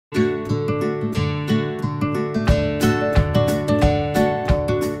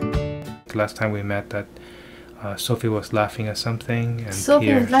the last time we met that Sophie was laughing at something, and Sophie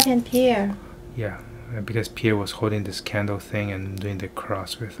Pierre, was laughing at Pierre. yeah, because Pierre was holding this candle thing and doing the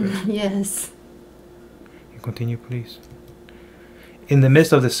cross with it. Yes. Continue, please. In the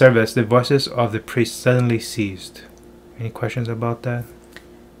midst of the service, the voices of the priest suddenly ceased. Any questions about that?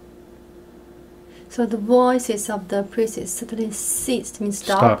 So the voices of the priests suddenly ceased, means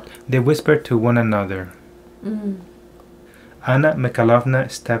stopped. They whispered to one another. Anna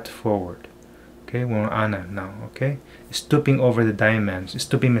Mikhailovna stepped forward. Okay, well, Anna now, okay? Stooping over the dying man.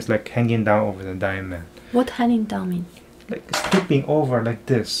 Stooping means like hanging down over the dying man. What hanging down mean? Like stooping over like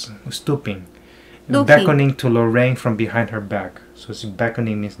this. Stooping. Looking. Beckoning to Lorraine from behind her back. So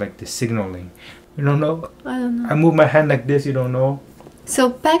beckoning means like the signaling. You don't know? I don't know. I move my hand like this, you don't know? So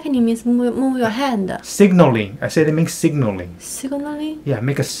beckoning means move your hand. Signaling. I said it means signaling. Signaling? Yeah,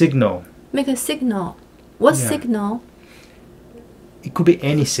 make a signal. Make a signal. What Yeah. signal? It could be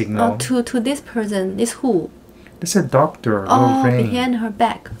any signal. To this person. Is who? That's a doctor, Oh, Lorraine. behind her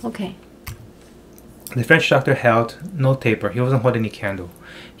back. Okay. The French doctor held no taper. He wasn't holding any candle.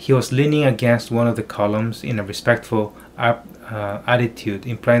 He was leaning against one of the columns in a respectful attitude,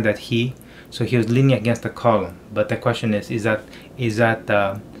 implying that he was leaning against the column. But the question is that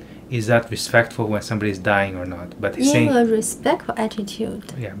respectful when somebody is dying or not? But he's saying a respectful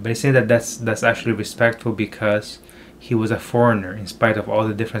attitude. Yeah, but he's saying that that's actually respectful because he was a foreigner, in spite of all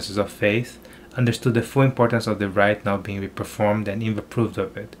the differences of faith, understood the full importance of the rite now being performed and even approved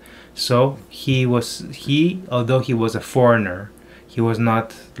of it. So although he was a foreigner, he was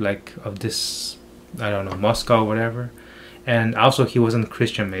not like of this, I don't know, Moscow or whatever, and also he wasn't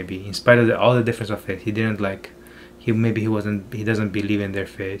Christian. Maybe in spite of all the difference of faith, he didn't like. He doesn't believe in their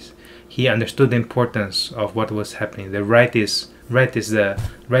faith. He understood the importance of what was happening. The rite is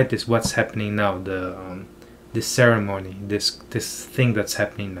what's happening now. This ceremony, this thing that's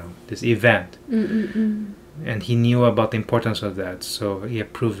happening now, this event. And he knew about the importance of that, so he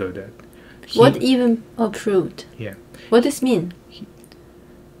approved of that. What even approved? Yeah. What does this mean?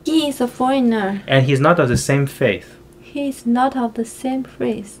 He is a foreigner. And he's not of the same faith. He is not of the same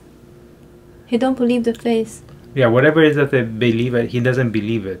faith. He don't believe the faith. Yeah, whatever it is that they believe it, he doesn't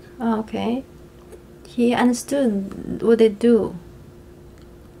believe it. Oh, okay. He understood what they do.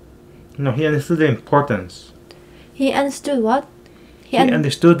 No, he understood the importance. He understood what? He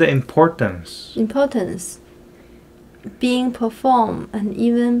understood the importance. Importance. Being performed and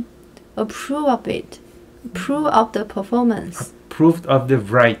even approve of it. Approve of the performance. Approved of the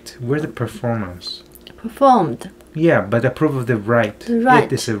rite. Where's the performance? Performed. Yeah, but approve of the rite. The rite.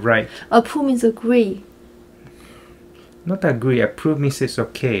 It is a rite. Approve means agree. Not agree. Approve means it's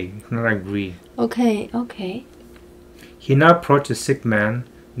okay. Not agree. Okay, okay. He now approached the sick man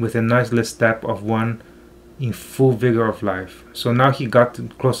with a noiseless step of one in full vigor of life. So now he got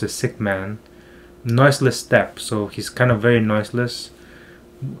close to the sick man. Noiseless step. So he's kind of very noiseless.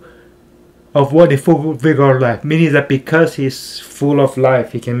 Of one in full vigor of life. Meaning that because he's full of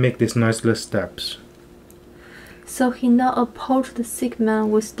life, he can make these noiseless steps. So he now approached the sick man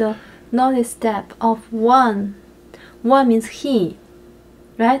with the noiseless step of one. One means he,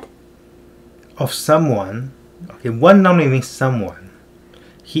 right? Of someone. Okay, one normally means someone.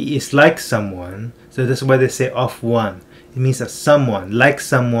 He is like someone. So that's why they say of one. It means that someone, like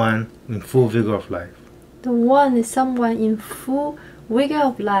someone in full vigor of life. The one is someone in full vigor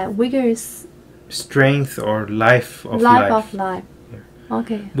of life. Vigor is strength or life of life. Of life. Yeah.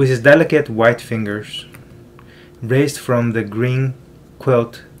 Okay. With his delicate white fingers raised from the green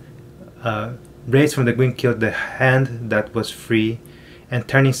quilt, the hand that was free, and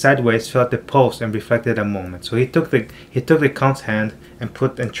turning sideways felt the pulse and reflected a moment. So he took the count's hand and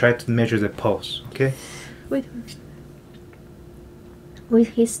tried to measure the pulse. Okay. With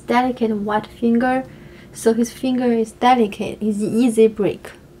his delicate white finger, so his finger is delicate. It's easy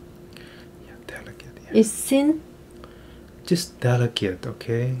break. Yeah, delicate. Yeah. It's thin. Just delicate,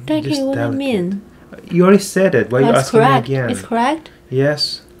 okay. Delicate. Just what delicate. do you mean? You already said it. Why are you asking correct. me again? It's correct.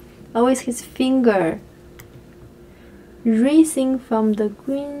 Yes. With his finger raising from the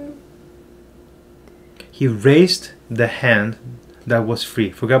green. He raised the hand that was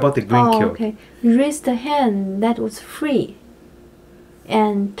free. Forget about the green quilt. Okay. Raised the hand that was free,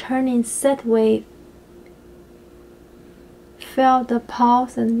 and turning sideways, felt the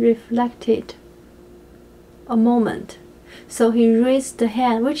pulse and reflected a moment. So he raised the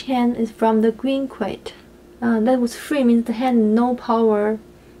hand. Which hand is from the green quilt? That was free means the hand no power.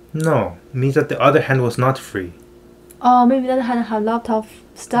 No, means that the other hand was not free. Oh, maybe that hand had a lot of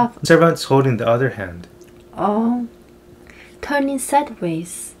stuff. Servant's holding the other hand. Oh, turning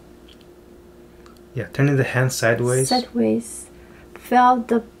sideways. Yeah, turning the hand sideways. Sideways, felt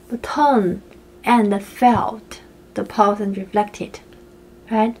the turned and felt the pulse and reflected.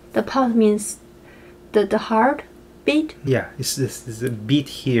 Right? The pulse means the heart beat. Yeah, it's a beat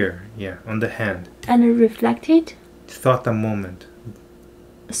here, yeah, on the hand. And reflected? Thought a moment.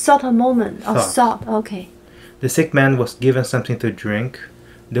 Thought a moment. Or thought. Okay. The sick man was given something to drink.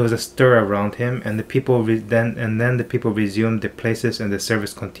 There was a stir around him, and the people then the people resumed their places, and the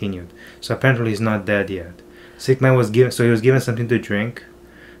service continued. So apparently he's not dead yet. Sick man was given, so he was given something to drink.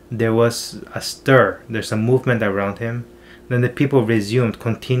 There was a stir. There's a movement around him. Then the people resumed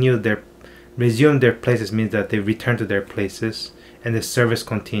their places, means that they returned to their places, and the service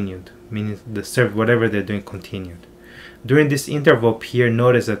continued, meaning whatever they're doing continued. During this interval, Pierre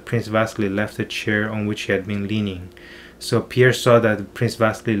noticed that Prince Vasily left the chair on which he had been leaning. So Pierre saw that Prince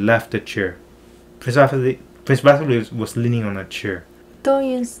Vasily left the chair. Prince Vasily was leaning on a chair. Don't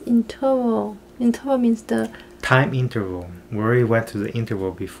use interval. Interval means the time interval. We already went to the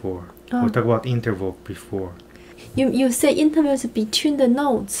interval before. Oh. We talked about interval before. You say interval is between the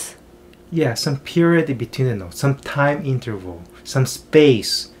notes. Yeah, some period between the notes, some time interval, some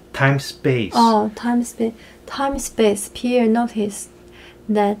space, time space. Oh, time space. Time space. Pierre noticed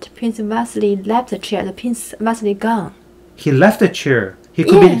that Prince Vasily left the chair. The Prince Vasily gone. He left the chair. He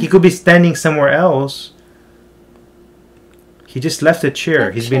could be standing somewhere else. He just left the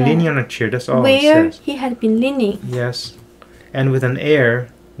chair. He's been leaning on a chair. That's all it says. Where he had been leaning. Yes, and with an air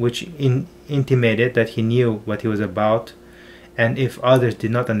which intimated that he knew what he was about, and if others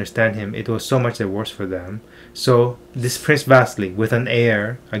did not understand him, it was so much the worse for them. So this Prince Vasily, with an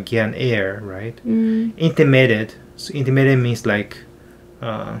air, again air, right? Intimated. So intimated means like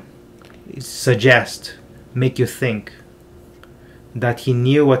suggest, make you think that he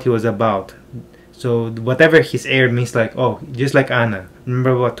knew what he was about. So whatever his air means, like, oh, just like Anna.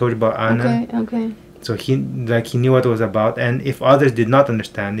 Remember what I told you about Anna? Okay. So he knew what it was about, and if others did not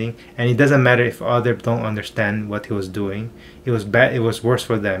understand him, and it doesn't matter if others don't understand what he was doing, it was bad. It was worse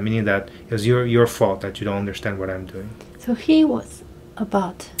for them, meaning that it was your fault that you don't understand what I'm doing. So he was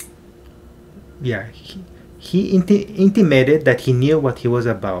about. Yeah, he intimated that he knew what he was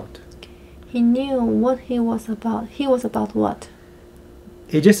about. He knew what he was about. He was about what?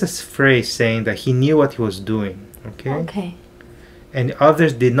 It's just a phrase saying that he knew what he was doing. Okay. Okay. And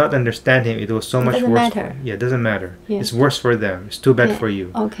others did not understand him. It was so much doesn't worse. Matter. Yeah, it doesn't matter. Yeah. It's worse for them. It's too bad for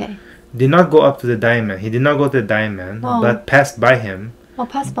you. Okay. Did not go up to the dying man. He did not go to the dying man, but passed by him. Oh,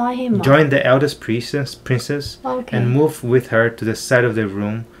 passed by him. Joined the eldest princess, okay. and moved with her to the side of the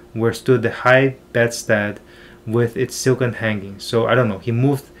room where stood the high bedstead with its silken hangings. So I don't know. He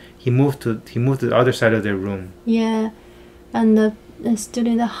moved to the other side of the room. Yeah, and stood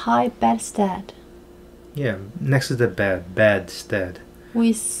in the high bedstead. Yeah, next to the bedstead.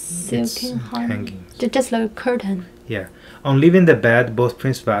 With silken hangings. Just like a curtain. Yeah. On leaving the bed, both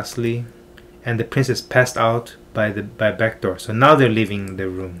Prince Vasily and the princess passed out by back door. So now they're leaving the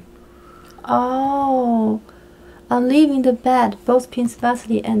room. Oh, on leaving the bed, both Prince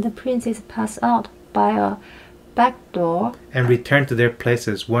Vasily and the princess passed out by a back door and returned to their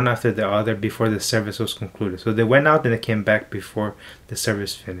places one after the other before the service was concluded. So they went out and they came back before the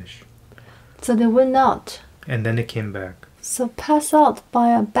service finished. So they went out. And then they came back. So pass out by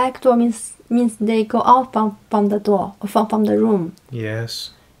a back door means they go out from the door, or from the room.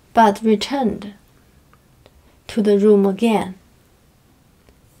 Yes. But returned to the room again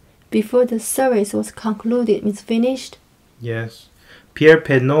before the service was concluded, means finished. Yes. Pierre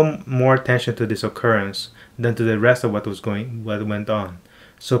paid no more attention to this occurrence than to the rest of what went on.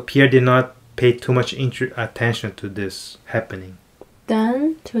 So Pierre did not pay too much attention to this happening.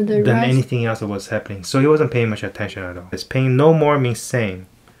 Than anything else that was happening. So he wasn't paying much attention at all. It's paying no more means same.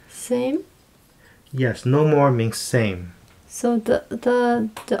 Same? Yes, no more means same. So the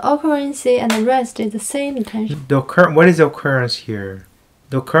occurrence and the rest is the same attention. What is the occurrence here?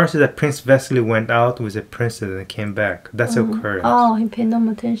 The occurrence is that Prince Vasily went out with the princess and came back. That's the occurrence. Oh, he paid no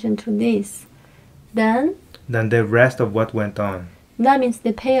more attention to this. Then the rest of what went on. That means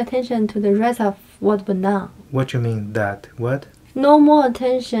they pay attention to the rest of what went on. What you mean that? What? No more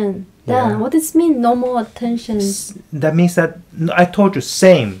attention. Then what does it mean, no more attention? That means that, I told you,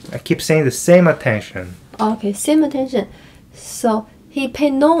 same. I keep saying the same attention. Okay, same attention. So he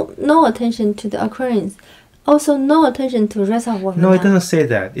paid no attention to the occurrence. Also no attention to the rest of what went on. No, it doesn't say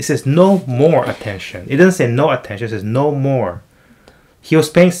that. It says no more attention. It doesn't say no attention. It says no more.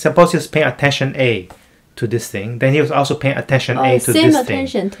 Suppose he was paying attention A to this thing. Then he was also paying attention A to this thing. Same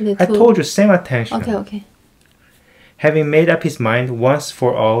attention to the two. I told you, same attention. Okay. Having made up his mind once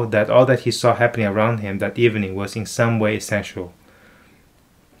for all that he saw happening around him that evening was in some way essential.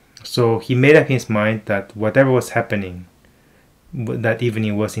 So he made up his mind that whatever was happening that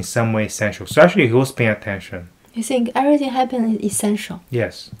evening was in some way essential. So actually he was paying attention. You think everything happened is essential?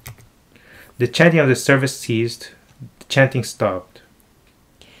 Yes. The chanting of the service ceased. The chanting stopped.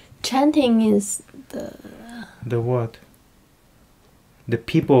 Chanting is The what? The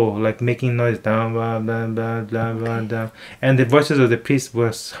people like making noise, down, blah, blah, blah, blah, blah, down. And the voices of the priest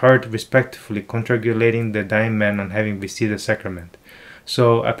was heard respectfully congratulating the dying man on having received the sacrament.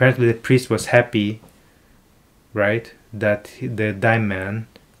 So apparently the priest was happy, right, that the dying man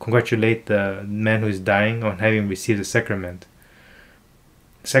congratulate the man who is dying on having received the sacrament.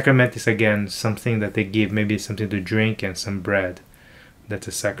 Sacrament is again something that they give, maybe something to drink and some bread. That's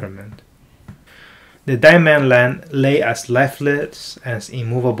a sacrament. The dying man lay as lifeless, as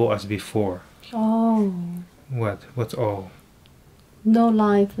immovable as before. Oh. What? What's all? No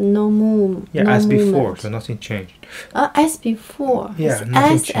life, no move. Yeah, no as movement. before, so nothing changed. As before. Yeah, It's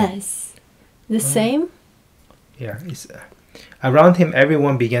nothing as changed. The same? Yeah, it's around him.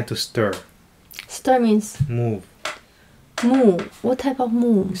 Everyone began to stir, Stir means move. move. What type of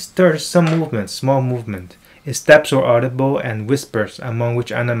move? Stir, some movement, small movement. His steps were audible and whispers, among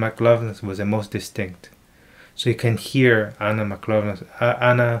which Anna Mikhailovna's was the most distinct. So you can hear Anna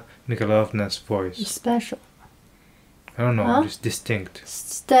Mikhailovna's voice. Special. I don't know, Huh? just distinct.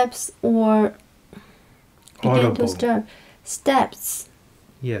 Steps or begin Audible. to stir. Steps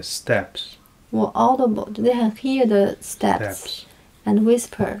Yes, steps. were audible. They can hear the steps and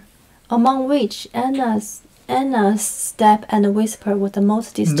whisper, among which Anna's step and whisper were the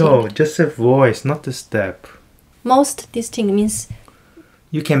most distinct. No, just a voice, not the step. Most distinct means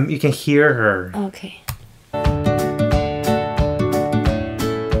You can hear her. okay.